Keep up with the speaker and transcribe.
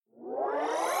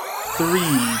Three,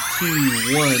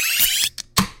 two, one.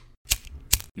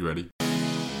 You ready?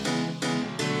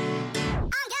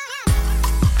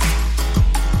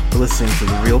 Listening to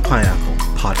the Real Pineapple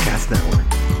Podcast Network.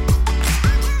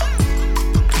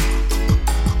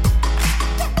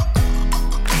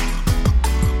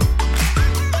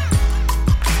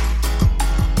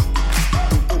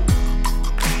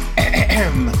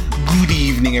 Good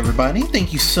evening, everybody.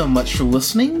 Thank you so much for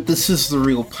listening. This is the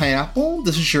Real Pineapple.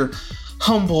 This is your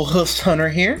humble host, Hunter,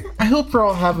 here. I hope you're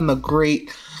all having a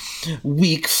great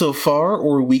week so far,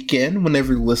 or weekend,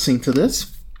 whenever you're listening to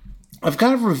this. I've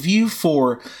got a review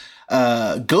for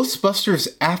Ghostbusters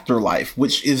Afterlife,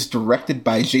 which is directed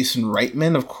by Jason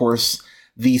Reitman, of course,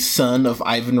 the son of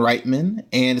Ivan Reitman,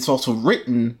 and it's also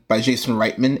written by Jason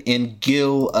Reitman and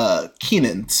Gil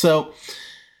Keenan. So,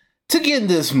 to get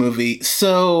into this movie,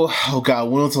 oh god,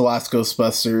 when was the last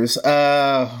Ghostbusters?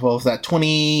 What was that,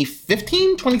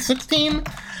 2015? 2016?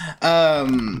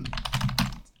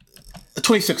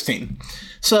 2016.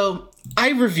 So, I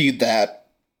reviewed that,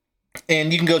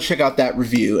 and you can go check out that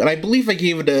review. And I believe I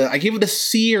gave it a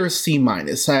C or a C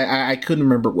minus. I couldn't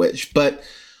remember which. But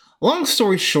long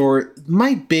story short,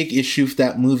 my big issue with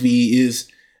that movie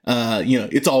is,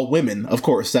 it's all women. Of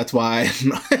course, that's why I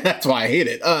hate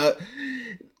it.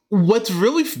 What's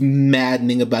really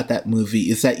maddening about that movie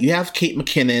is that you have Kate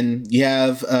McKinnon, you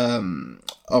have,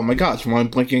 oh my gosh, I'm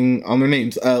blanking on their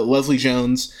names, Leslie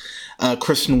Jones,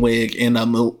 Kristen Wiig, and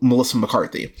Melissa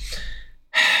McCarthy.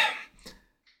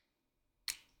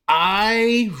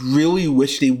 I really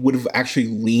wish they would have actually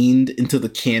leaned into the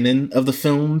canon of the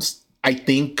films. I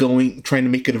think trying to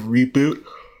make it a reboot,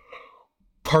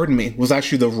 was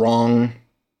actually the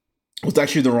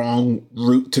wrong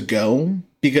route to go.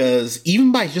 Because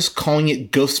even by just calling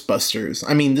it Ghostbusters,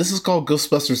 I mean, this is called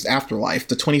Ghostbusters Afterlife.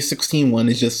 The 2016 one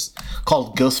is just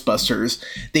called Ghostbusters.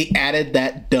 They added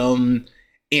that dumb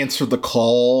answer the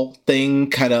call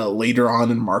thing kind of later on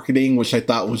in marketing, which I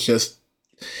thought was just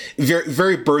very,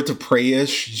 very Birds of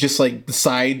Prey-ish. Just like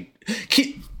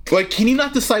can you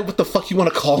not decide what the fuck you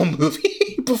want to call a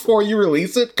movie before you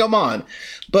release it? Come on.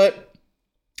 But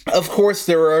of course,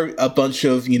 there are a bunch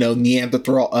of,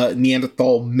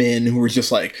 Neanderthal men who were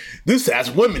just like, this has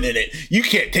women in it. You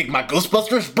can't take my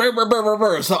Ghostbusters.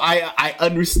 So I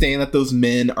understand that those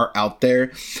men are out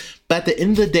there. But at the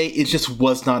end of the day, it just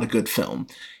was not a good film.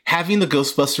 Having the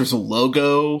Ghostbusters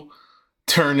logo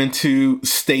turn into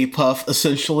Stay Puft,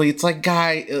 essentially, it's like,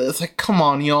 come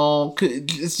on, y'all.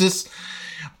 It's just,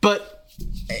 but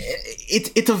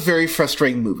it's a very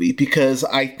frustrating movie because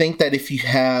I think that if you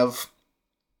have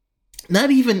not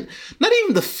even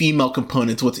the female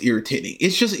component's what's irritating.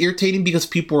 It's just irritating because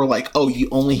people are like, oh, you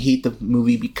only hate the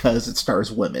movie because it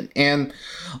stars women. And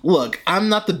look, I'm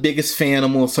not the biggest fan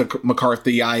of Melissa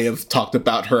McCarthy. I have talked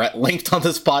about her at length on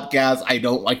this podcast. I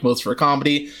don't like most of her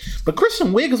comedy. But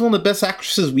Kristen Wiig is one of the best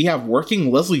actresses we have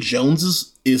working. Leslie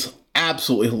Jones is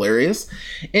absolutely hilarious.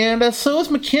 And so is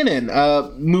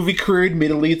McKinnon. Movie career,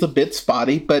 admittedly, is a bit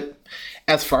spotty, but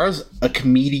as far as a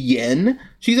comedian,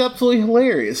 she's absolutely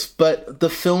hilarious. But the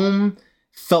film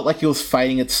felt like it was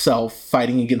fighting against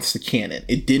the canon.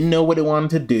 It didn't know what it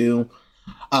wanted to do.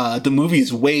 The movie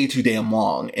is way too damn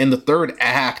long. And the third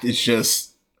act is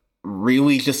just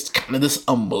really just kind of this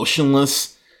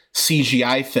emotionless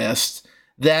CGI fest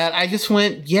that I just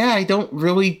went, yeah, I don't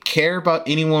really care about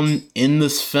anyone in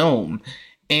this film.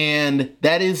 And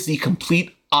that is the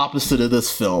complete opposite of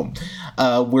this film,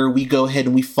 where we go ahead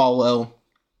and we follow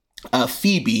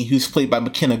Phoebe, who's played by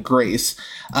McKenna Grace.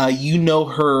 You know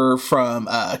her from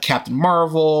Captain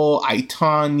Marvel, I,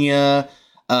 Tonya.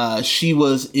 She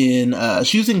was in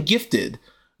Gifted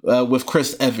with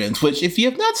Chris Evans, which if you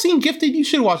have not seen Gifted, you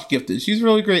should watch Gifted. She's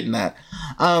really great in that.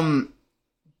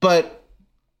 But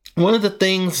one of the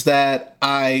things that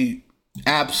I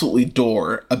absolutely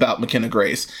adore about McKenna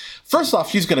Grace, first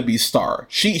off, she's gonna be a star.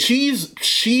 She's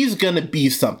gonna be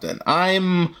something.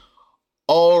 I'm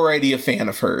already a fan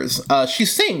of hers. She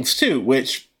sings too,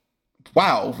 which,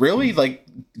 wow, really? Like,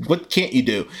 what can't you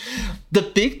do? The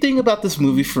big thing about this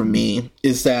movie for me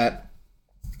is that,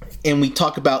 and we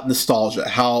talk about nostalgia,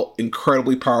 how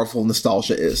incredibly powerful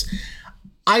nostalgia is.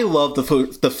 I love the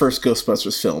first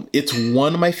Ghostbusters film. It's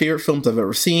one of my favorite films I've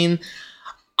ever seen.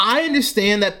 I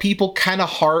understand that people I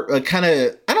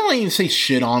don't even say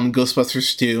shit on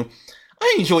Ghostbusters 2.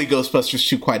 I enjoy Ghostbusters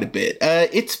 2 quite a bit.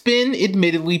 It's been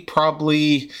admittedly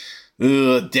probably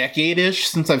a decade-ish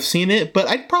since I've seen it, but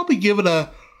I'd probably give it a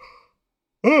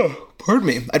B+.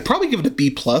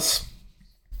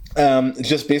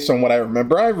 Just based on what I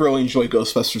remember. I really enjoy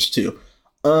Ghostbusters 2.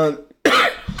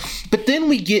 But then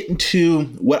we get into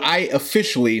what I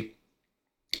officially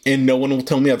and no one will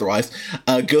tell me otherwise,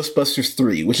 Ghostbusters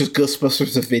 3, which is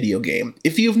Ghostbusters a video game.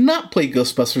 If you have not played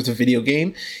Ghostbusters a video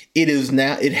game, it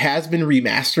has been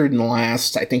remastered in the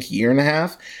last, I think, year and a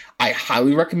half. I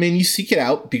highly recommend you seek it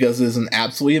out because it is an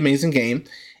absolutely amazing game.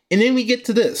 And then we get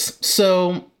to this.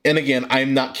 So, and again,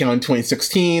 I'm not counting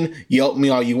 2016. Yell at me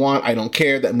all you want. I don't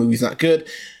care. That movie's not good.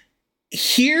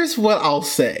 Here's what I'll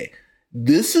say.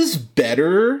 This is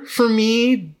better for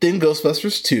me than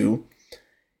Ghostbusters 2.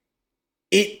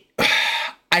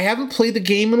 I haven't played the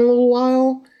game in a little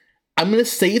while. I'm going to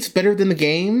say it's better than the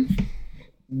game.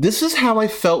 This is how I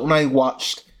felt when I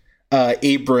watched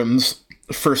Abrams'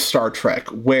 first Star Trek,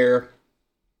 where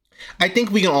I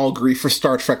think we can all agree for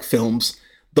Star Trek films,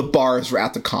 the bar is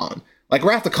Wrath of Khan. Like,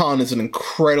 Wrath of Khan is an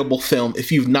incredible film.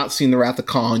 If you've not seen the Wrath of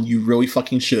Khan, you really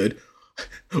fucking should.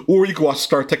 Or you can watch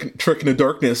Star Trek in the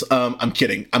Darkness. I'm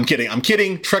kidding.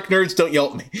 Trek nerds, don't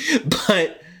yell at me.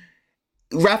 But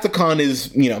Wrath of Khan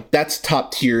is, that's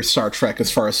top tier Star Trek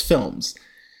as far as films.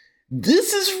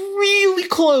 This is really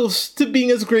close to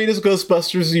being as great as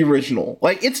Ghostbusters the original.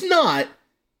 Like, it's not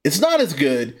as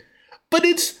good, but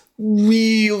it's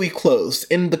really close.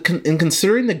 And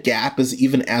considering the gap is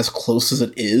even as close as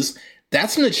it is,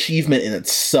 that's an achievement in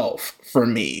itself for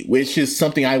me, which is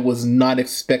something I was not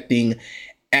expecting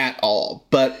at all.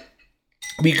 But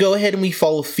we go ahead and we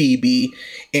follow Phoebe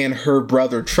and her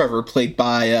brother Trevor, played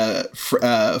by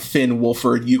Finn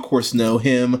Wolford. You, of course, know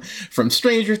him from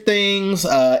Stranger Things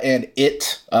and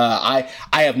It. I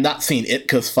have not seen It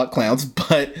because fuck clowns,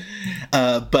 but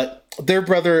their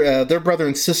brother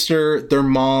and sister, their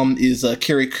mom is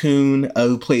Carrie Coon,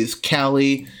 who plays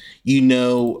Callie.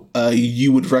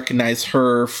 You would recognize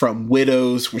her from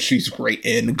Widows, which she's great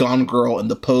in, Gone Girl,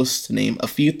 and The Post, to name a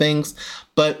few things.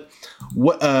 But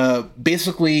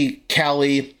basically,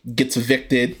 Callie gets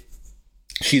evicted.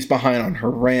 She's behind on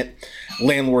her rent.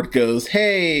 Landlord goes,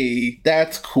 "Hey,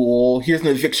 that's cool. Here's an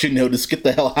eviction notice. Get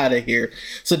the hell out of here."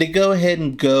 So they go ahead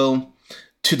and go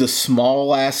to the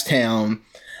small ass town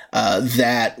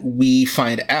that we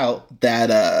find out that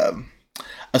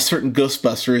a certain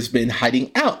Ghostbuster has been hiding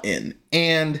out in.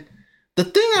 And the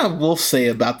thing I will say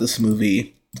about this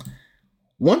movie,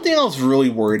 one thing I was really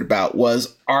worried about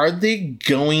was, are they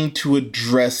going to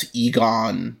address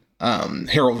Egon,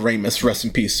 Harold Ramis, rest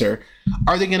in peace, sir?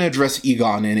 Are they going to address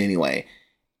Egon in any way?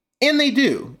 And they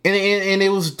do. And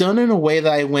it was done in a way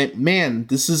that I went, man,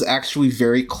 this is actually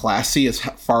very classy as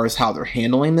far as how they're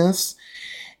handling this.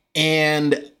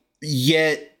 And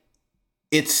yet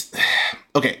it's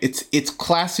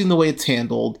classy in the way it's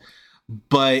handled,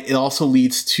 but it also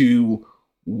leads to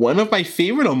one of my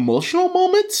favorite emotional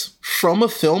moments from a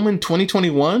film in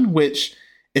 2021, which,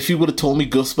 if you would have told me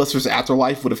Ghostbusters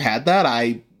Afterlife would have had that,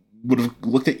 I would have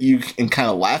looked at you and kind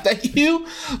of laughed at you.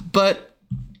 But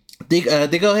they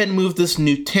go ahead and move this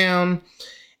new town,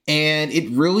 and it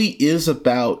really is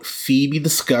about Phoebe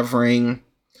discovering,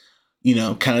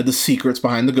 kind of the secrets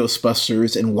behind the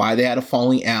Ghostbusters and why they had a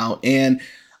falling out. And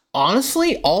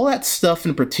honestly, all that stuff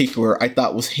in particular, I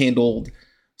thought was handled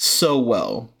so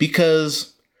well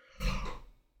because,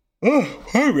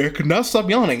 I could not stop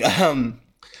yawning.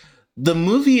 The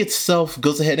movie itself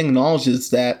goes ahead and acknowledges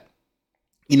that,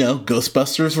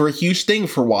 Ghostbusters were a huge thing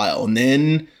for a while, and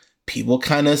then people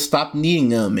kind of stopped needing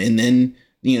them, and then,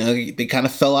 they kind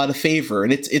of fell out of favor.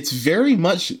 And it's very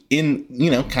much in,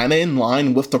 kind of in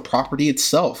line with the property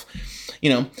itself.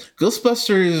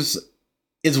 Ghostbusters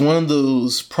is one of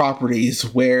those properties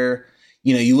where,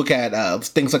 you look at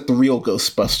things like the real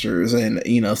Ghostbusters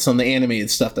and, some of the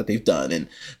animated stuff that they've done. And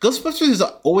Ghostbusters has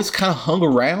always kind of hung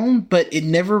around, but it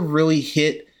never really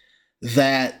hit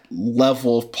that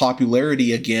level of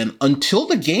popularity again until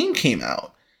the game came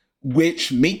out,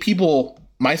 which made people,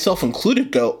 myself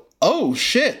included, go, "Oh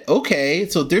shit, okay,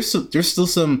 so there's still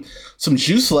some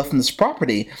juice left in this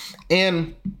property."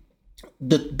 And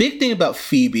the big thing about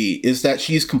Phoebe is that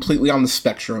she's completely on the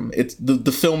spectrum. It's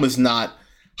the film is not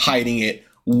hiding it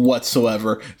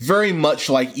whatsoever. Very much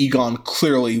like Egon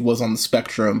clearly was on the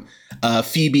spectrum,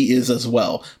 Phoebe is as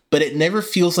well. But it never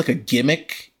feels like a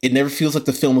gimmick. It never feels like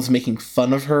the film is making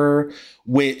fun of her,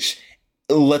 which,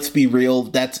 let's be real,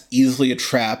 that's easily a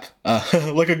trap,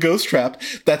 like a ghost trap.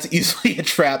 That's easily a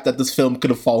trap that this film could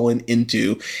have fallen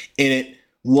into, and it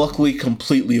luckily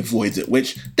completely avoids it,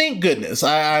 which, thank goodness.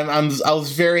 I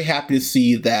was very happy to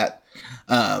see that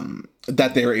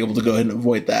that they were able to go ahead and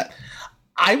avoid that.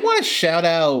 I want to shout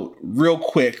out real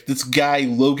quick this guy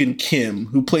Logan Kim,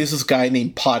 who plays this guy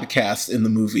named Podcast in the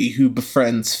movie, who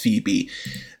befriends Phoebe.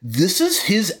 This is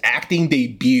his acting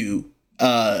debut,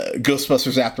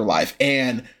 Ghostbusters Afterlife,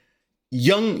 and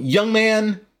young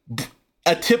man,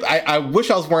 a tip. I wish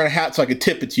I was wearing a hat so I could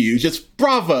tip it to you. Just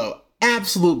bravo,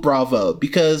 absolute bravo,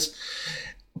 because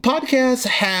podcast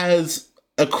has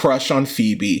a crush on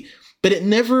Phoebe, but it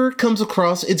never comes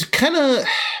across.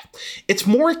 It's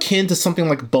more akin to something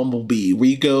like Bumblebee, where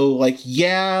you go like,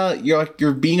 yeah,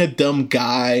 you're being a dumb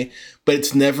guy, but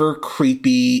it's never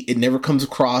creepy. It never comes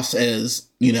across as,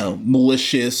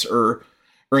 malicious or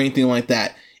anything like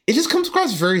that. It just comes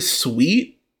across very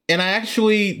sweet. And this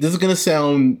is going to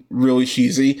sound really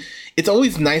cheesy. It's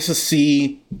always nice to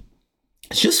see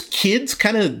just kids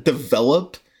kind of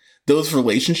develop those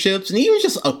relationships, and even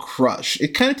just a crush.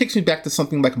 It kind of takes me back to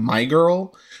something like My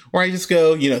Girl, where I just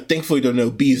go, thankfully there are no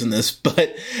bees in this,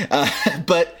 but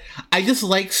I just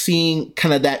like seeing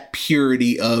kind of that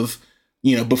purity of,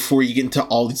 before you get into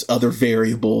all these other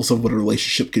variables of what a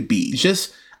relationship could be.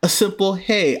 Just a simple,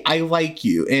 hey, I like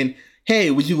you, and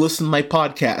hey, would you listen to my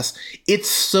podcast? It's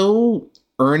so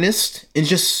earnest and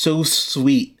just so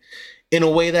sweet in a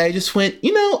way that I just went,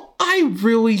 I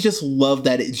really just love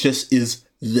that it just is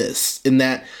this, and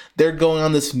that they're going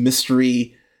on this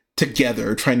mystery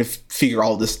together, trying to figure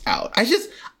all this out.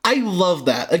 I love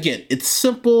that. Again, it's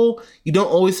simple. You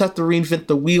don't always have to reinvent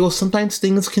the wheel. Sometimes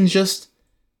things can just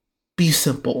be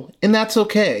simple, and that's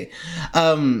okay.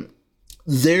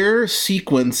 Their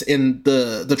sequence in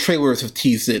the trailers have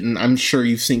teased it, and I'm sure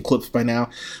you've seen clips by now,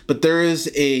 but there is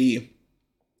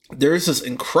this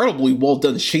incredibly well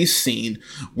done chase scene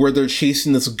where they're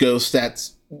chasing this ghost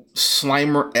that's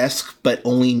Slimer-esque but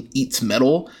only eats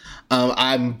metal.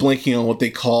 I'm blanking on what they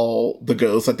call the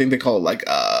ghost. I think they call it like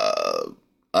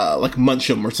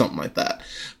Munchum or something like that.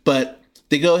 But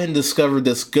they go ahead and discover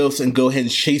this ghost and go ahead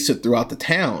and chase it throughout the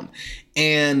town.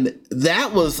 And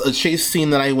that was a chase scene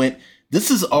that I went, this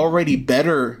is already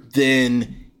better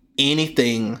than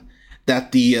anything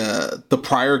that the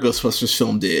prior Ghostbusters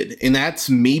film did. And that's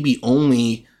maybe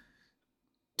only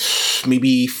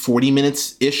 40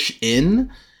 minutes-ish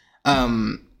in.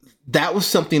 That was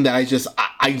something that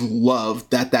I love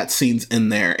that scene's in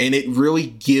there. And it really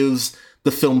gives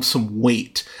the film some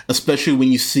weight, especially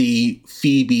when you see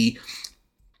Phoebe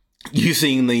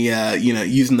using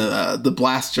the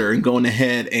blaster and going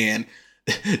ahead and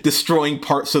destroying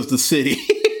parts of the city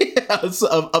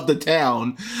of the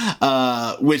town,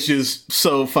 which is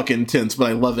so fucking intense, but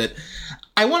I love it.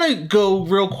 I want to go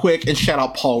real quick and shout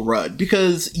out Paul Rudd,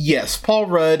 because yes, Paul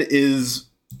Rudd is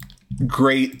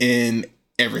great in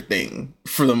everything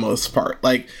for the most part.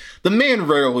 Like, the man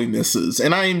rarely misses,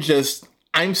 and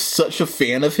I'm such a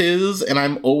fan of his, and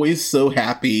I'm always so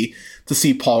happy to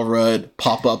see Paul Rudd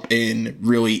pop up in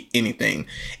really anything.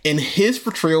 And his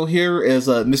portrayal here as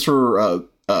Mr.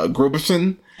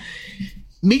 Groberson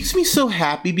makes me so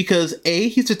happy, because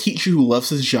he's a teacher who loves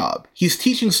his job. He's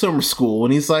teaching summer school,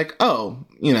 and he's like, oh,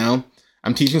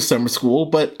 I'm teaching summer school,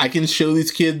 but I can show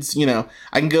these kids,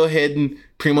 I can go ahead and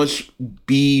pretty much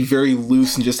be very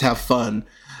loose and just have fun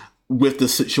with the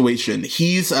situation.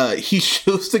 He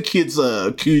shows the kids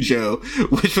Cujo,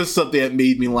 which was something that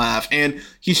made me laugh, and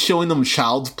he's showing them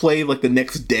Child's Play like the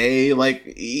next day.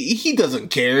 Like, he doesn't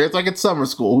care. It's like it's summer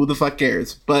school. Who the fuck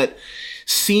cares? But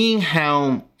seeing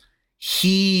how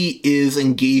he is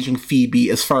engaging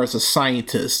Phoebe as far as a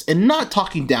scientist and not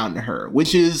talking down to her,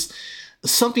 which is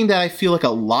something that I feel like a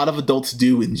lot of adults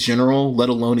do in general, let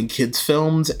alone in kids'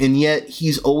 films, and yet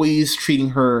he's always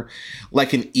treating her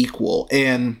like an equal.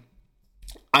 And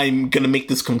I'm going to make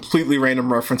this completely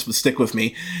random reference, but stick with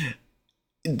me.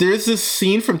 There's this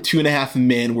scene from 2.5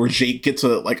 Men where Jake gets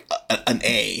an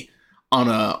A on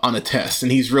a test,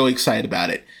 and he's really excited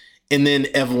about it. And then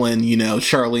Evelyn,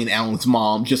 Charlie and Alan's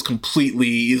mom, just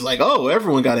completely is like, oh,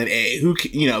 everyone got an A.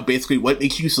 Basically, what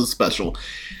makes you so special?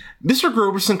 Mr.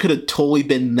 Groberson could have totally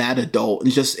been that adult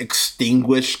and just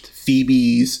extinguished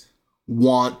Phoebe's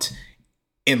want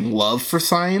and love for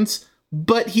science,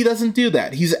 but he doesn't do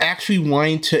that. He's actually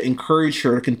wanting to encourage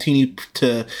her to continue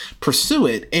to pursue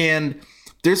it. And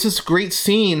there's this great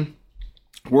scene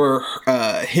where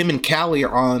him and Callie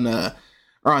are on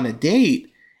a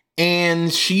date,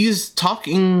 and she's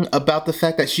talking about the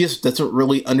fact that she just doesn't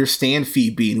really understand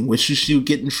Phoebe and wishes she would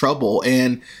get in trouble.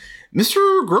 And Mr.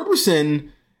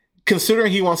 Groberson,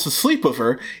 considering he wants to sleep with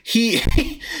her, he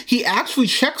actually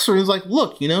checks her and is like,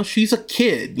 look, she's a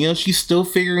kid. She's still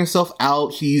figuring herself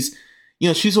out. She's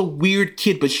a weird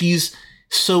kid, but she's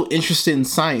so interested in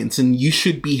science, and you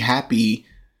should be happy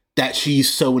that she's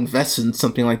so invested in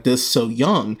something like this so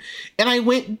young. And I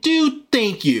went, dude,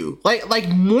 thank you. Like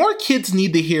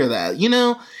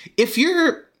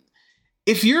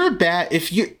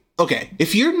okay,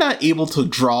 if you're not able to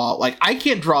draw, like, I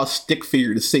can't draw a stick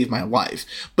figure to save my life.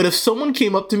 But if someone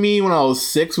came up to me when I was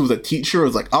 6, who was a teacher,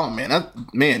 was like, oh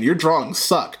man, your drawings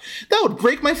suck, that would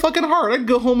break my fucking heart. I'd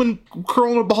go home and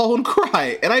curl in a ball and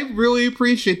cry. And I really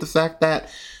appreciate the fact that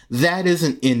that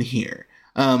isn't in here.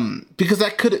 Because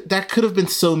that could have been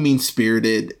so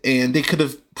mean-spirited, and they could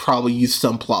have probably used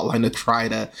some plotline to try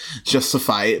to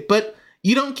justify it, but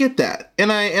you don't get that,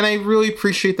 and I really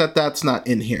appreciate that that's not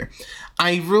in here.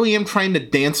 I really am trying to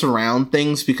dance around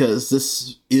things because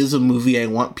this is a movie I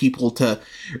want people to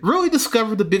really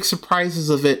discover the big surprises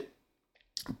of it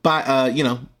by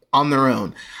on their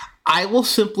own. I will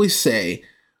simply say,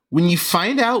 when you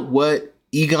find out what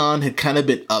Egon had kind of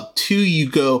been up to, you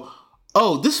go,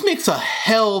 oh, this makes a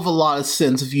hell of a lot of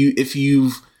sense if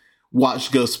you've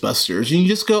watched Ghostbusters. And you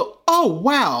just go, oh,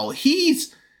 wow,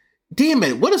 damn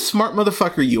it, what a smart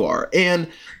motherfucker you are. And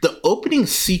the opening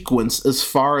sequence, as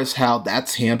far as how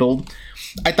that's handled,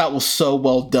 I thought was so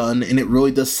well done. And it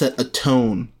really does set a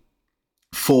tone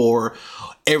for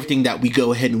everything that we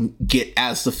go ahead and get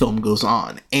as the film goes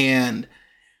on. And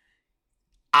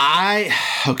how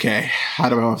do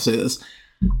I want to say this?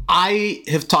 I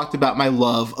have talked about my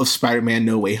love of Spider-Man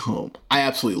No Way Home. I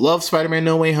absolutely love Spider-Man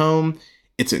No Way Home.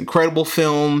 It's an incredible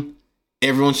film.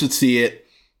 Everyone should see it.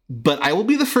 But I will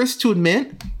be the first to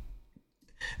admit,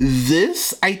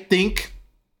 this, I think,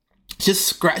 just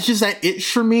scratches that itch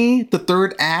for me, the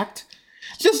third act.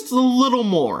 Just a little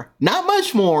more. Not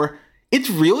much more. It's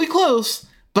really close.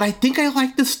 But I think I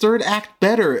like this third act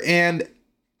better. And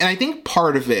I think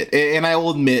part of it, and I will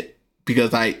admit,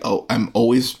 because I'm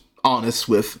always honest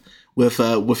with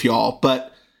y'all,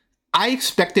 but I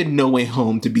expected No Way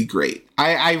Home to be great.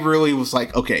 I really was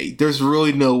like, okay, there's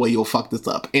really no way you'll fuck this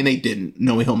up, and they didn't.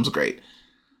 No Way Home's great,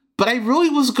 but I really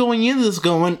was going into this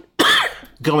going,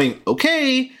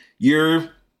 okay, you're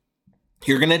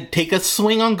gonna take a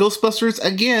swing on Ghostbusters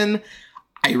again.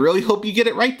 I really hope you get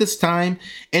it right this time.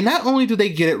 And not only do they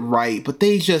get it right, but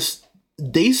they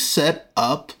set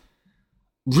up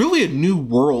really a new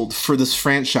world for this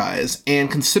franchise. And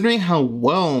considering how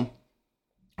well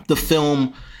the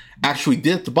film actually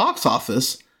did at the box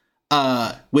office,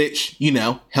 which,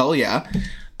 hell yeah.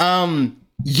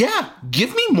 Yeah,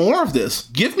 give me more of this.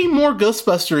 Give me more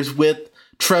Ghostbusters with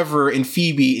Trevor and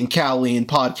Phoebe and Callie and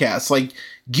podcasts. Like,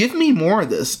 give me more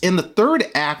of this. And the third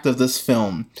act of this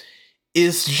film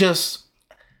is just...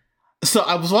 So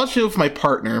I was watching it with my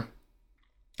partner,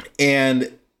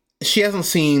 and she hasn't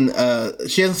seen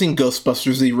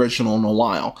Ghostbusters the original in a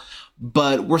while,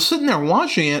 but we're sitting there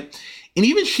watching it, and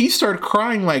even she started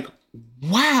crying like,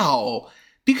 wow,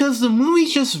 because the movie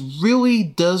just really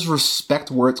does respect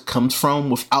where it comes from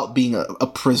without being a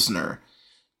prisoner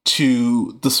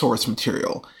to the source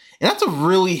material. And that's a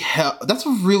really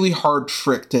hard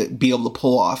trick to be able to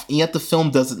pull off, and yet the film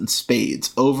does it in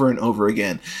spades over and over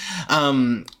again.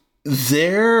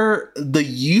 The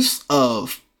use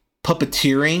of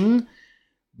puppeteering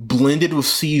blended with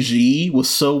CG was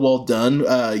so well done.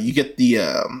 You get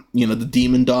the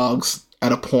demon dogs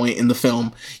at a point in the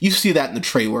film. You see that in the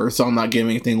trailer, so I'm not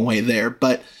giving anything away there.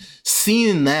 But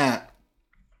seeing that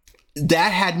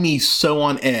had me so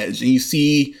on edge. And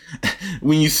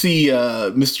when you see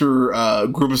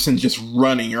Mr. Gruberson just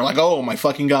running, you're like, oh my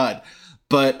fucking god.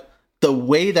 But the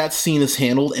way that scene is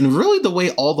handled, and really the way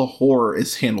all the horror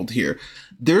is handled here,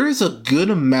 there is a good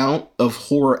amount of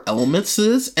horror elements to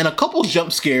this, and a couple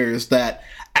jump scares that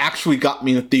actually got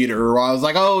me in the theater, where I was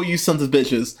like, oh, you sons of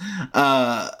bitches.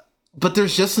 But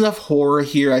there's just enough horror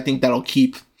here, I think, that'll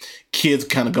keep kids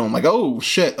kind of going like, oh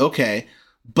shit, okay.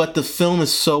 But the film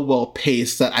is so well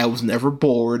paced that I was never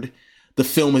bored. The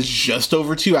film is just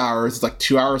over 2 hours. It's like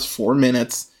 2 hours, 4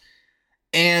 minutes.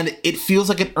 And it feels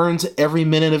like it earns every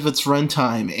minute of its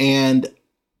runtime. And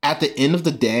at the end of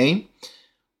the day,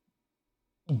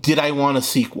 did I want a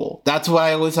sequel? That's what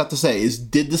I always have to say, is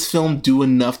did this film do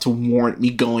enough to warrant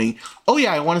me going, oh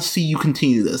yeah, I want to see you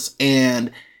continue this?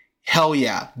 And hell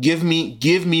yeah, give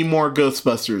me more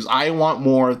Ghostbusters. I want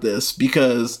more of this,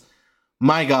 because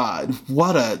my god,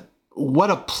 what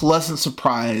a pleasant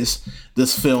surprise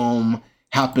this film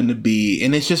happened to be.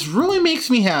 And it just really makes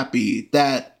me happy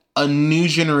that a new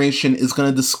generation is going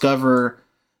to discover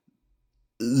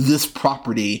this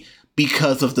property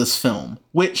because of this film,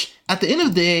 which at the end of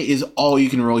the day is all you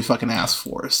can really fucking ask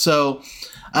for. So,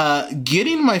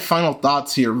 getting my final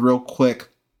thoughts here real quick.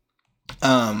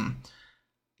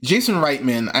 Jason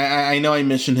Reitman, I know I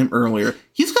mentioned him earlier.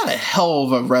 He's got a hell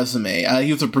of a resume.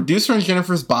 He was a producer on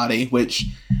Jennifer's Body, which,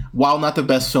 while not the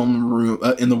best film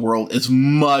in the world, is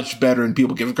much better than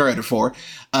people give it credit for.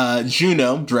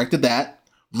 Juno directed that.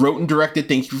 Wrote and directed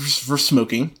Thank You for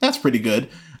Smoking. That's pretty good.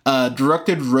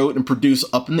 Directed, wrote, and produced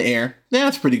Up in the Air. Yeah,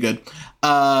 that's pretty good.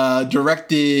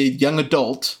 Directed Young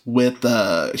Adult with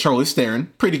Charlize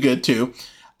Theron. Pretty good, too.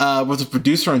 Was a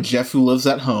producer on Jeff Who Lives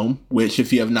at Home, which,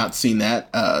 if you have not seen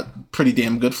that, pretty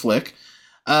damn good flick.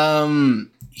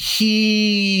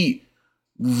 He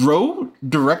wrote,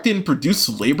 directed, and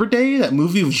produced Labor Day, that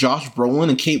movie with Josh Brolin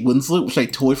and Kate Winslet, which I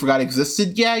totally forgot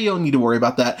existed. Yeah, you don't need to worry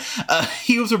about that.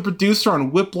 He was a producer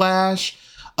on Whiplash,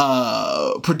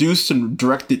 produced and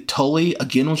directed Tully,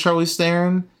 again with Charlize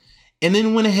Theron, and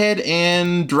then went ahead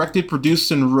and directed, produced,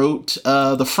 and wrote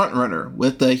The Frontrunner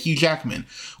with Hugh Jackman,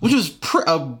 which was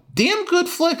a damn good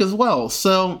flick as well.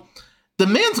 So the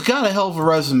man's got a hell of a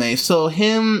resume. So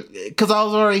him, because I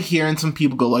was already hearing some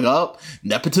people go like, oh,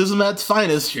 nepotism at its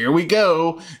finest, here we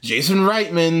go. Jason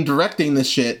Reitman directing this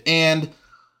shit. And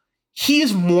he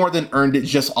has more than earned it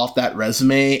just off that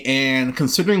resume. And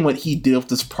considering what he did with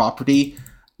this property,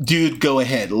 dude, go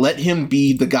ahead. Let him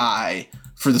be the guy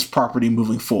for this property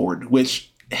moving forward,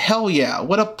 which, hell yeah,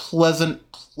 what a pleasant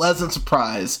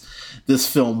surprise this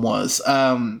film was.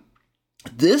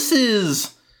 This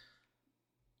is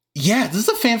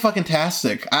a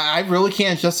fan-fucking-tastic. I really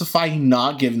can't justify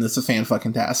not giving this a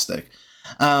fan-fucking-tastic.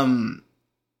 I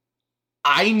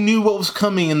knew what was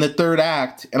coming in the third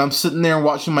act, and I'm sitting there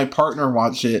watching my partner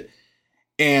watch it,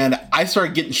 and I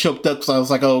started getting choked up because I was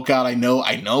like, oh god, I know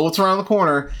what's around the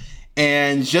corner.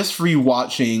 And just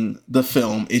rewatching the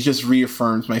film, it just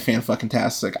reaffirms my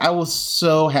fan-fucking-tastic. I was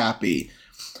so happy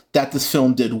that this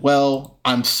film did well.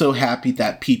 I'm so happy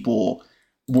that people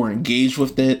were engaged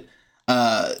with it.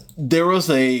 There was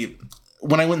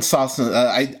when I went and saw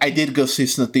I did go see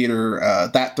this in the theater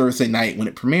that Thursday night when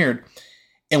it premiered.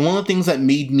 And one of the things that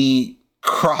made me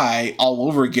cry all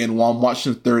over again while I'm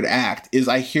watching the third act is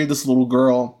I hear this little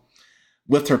girl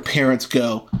with her parents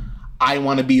go, I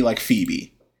want to be like Phoebe.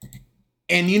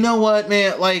 And you know what,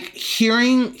 man? Like,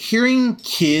 hearing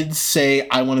kids say,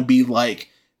 I want to be like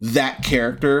that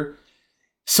character,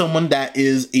 someone that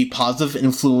is a positive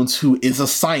influence who is a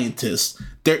scientist.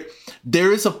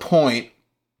 There is a point,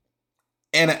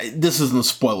 and this isn't a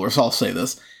spoiler, so I'll say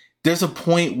this. There's a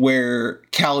point where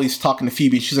Callie's talking to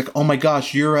Phoebe, and she's like, oh my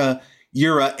gosh, you're a,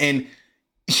 and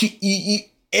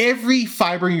every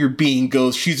fiber in your being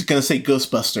goes, she's going to say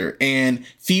Ghostbuster. And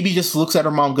Phoebe just looks at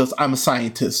her mom and goes, I'm a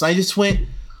scientist. And I just went,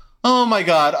 oh my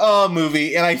God,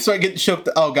 movie. And I started getting choked.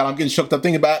 Oh God, I'm getting choked up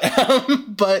thinking about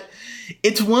it. But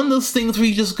it's one of those things where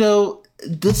you just go,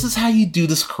 this is how you do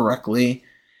this correctly.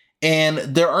 And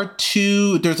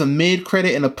there's a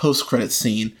mid-credit and a post-credit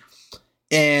scene.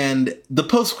 And the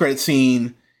post-credit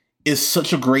scene is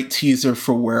such a great teaser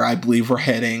for where I believe we're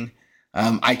heading.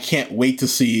 I can't wait to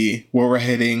see where we're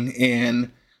heading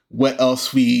and what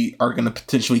else we are going to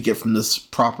potentially get from this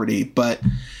property. But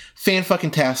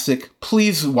fan-fucking-tastic.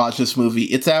 Please watch this movie.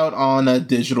 It's out on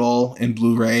digital and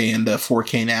Blu-ray and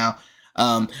 4K now.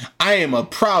 I am a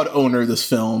proud owner of this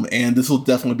film, and this will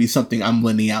definitely be something I'm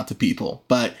lending out to people.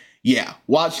 But yeah,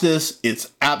 watch this.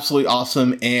 It's absolutely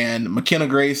awesome. And McKenna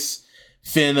Grace,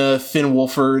 Finn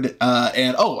Wolford,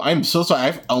 and I'm so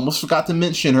sorry. I almost forgot to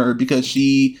mention her because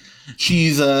she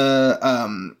was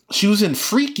in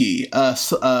Freaky,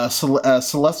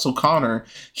 Celeste O'Connor.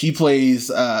 She plays,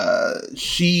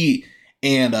 she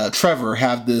and Trevor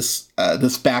have this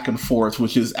back and forth,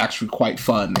 which is actually quite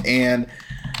fun. And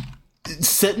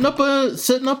setting up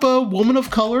a woman of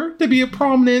color to be a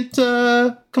prominent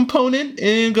component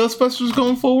in Ghostbusters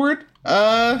going forward.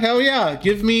 Hell yeah,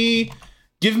 give me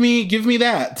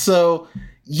that. So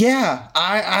yeah,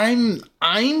 I'm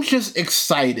just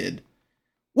excited.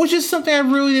 Which is something I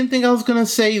really didn't think I was going to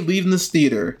say leaving this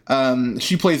theater.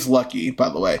 She plays Lucky, by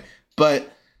the way. But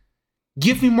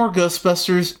give me more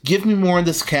Ghostbusters. Give me more of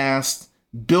this cast.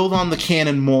 Build on the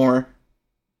canon more.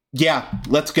 Yeah,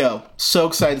 let's go. So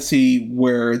excited to see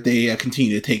where they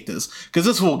continue to take this. Because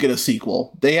this will get a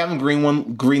sequel. They haven't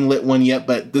greenlit one yet,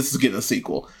 but this is getting a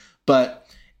sequel. But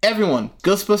everyone,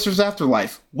 Ghostbusters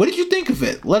Afterlife, what did you think of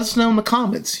it? Let us know in the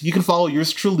comments. You can follow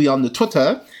yours truly on the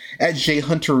Twitter at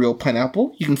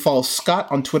jhunterrealpineapple. You can follow Scott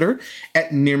on Twitter at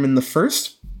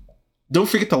Nearman1st. Don't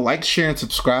forget to like, share, and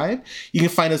subscribe. You can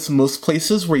find us in most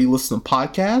places where you listen to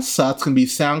podcasts. It's going to be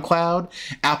SoundCloud,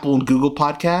 Apple and Google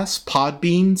Podcasts,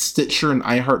 Podbean, Stitcher, and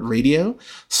iHeartRadio,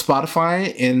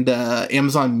 Spotify, and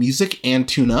Amazon Music, and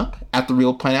TuneUp at The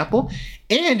Real Pineapple.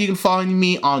 And you can follow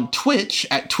me on Twitch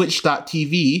at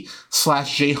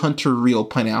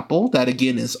twitch.tv/jhunterrealpineapple. That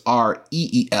again is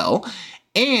REEL.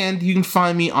 And you can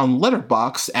find me on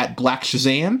Letterboxd at Black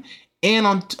Shazam and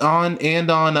on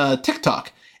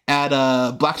TikTok at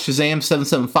Black Shazam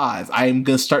 775. I am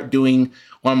going to start doing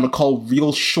what I'm going to call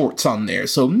real shorts on there.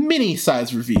 So mini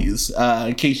size reviews,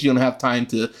 in case you don't have time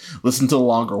to listen to the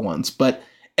longer ones. But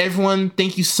everyone,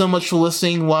 thank you so much for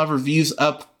listening. We'll have reviews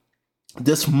up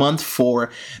this month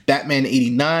for Batman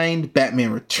 89,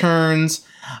 Batman Returns.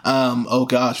 Oh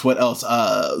gosh, what else?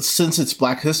 Since it's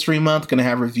Black History Month, gonna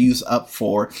have reviews up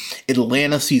for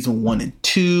Atlanta season 1 and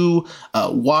 2,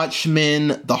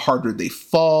 Watchmen, The Harder They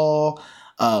Fall,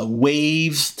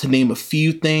 Waves, to name a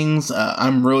few things.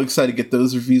 I'm really excited to get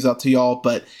those reviews out to y'all.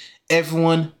 But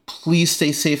everyone, please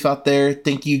stay safe out there.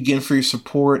 Thank you again for your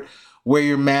support. Wear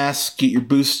your mask, get your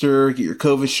booster, get your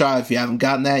COVID shot if you haven't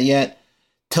gotten that yet.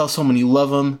 Tell someone you love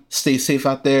them. Stay safe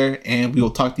out there, and we will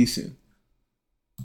talk to you soon.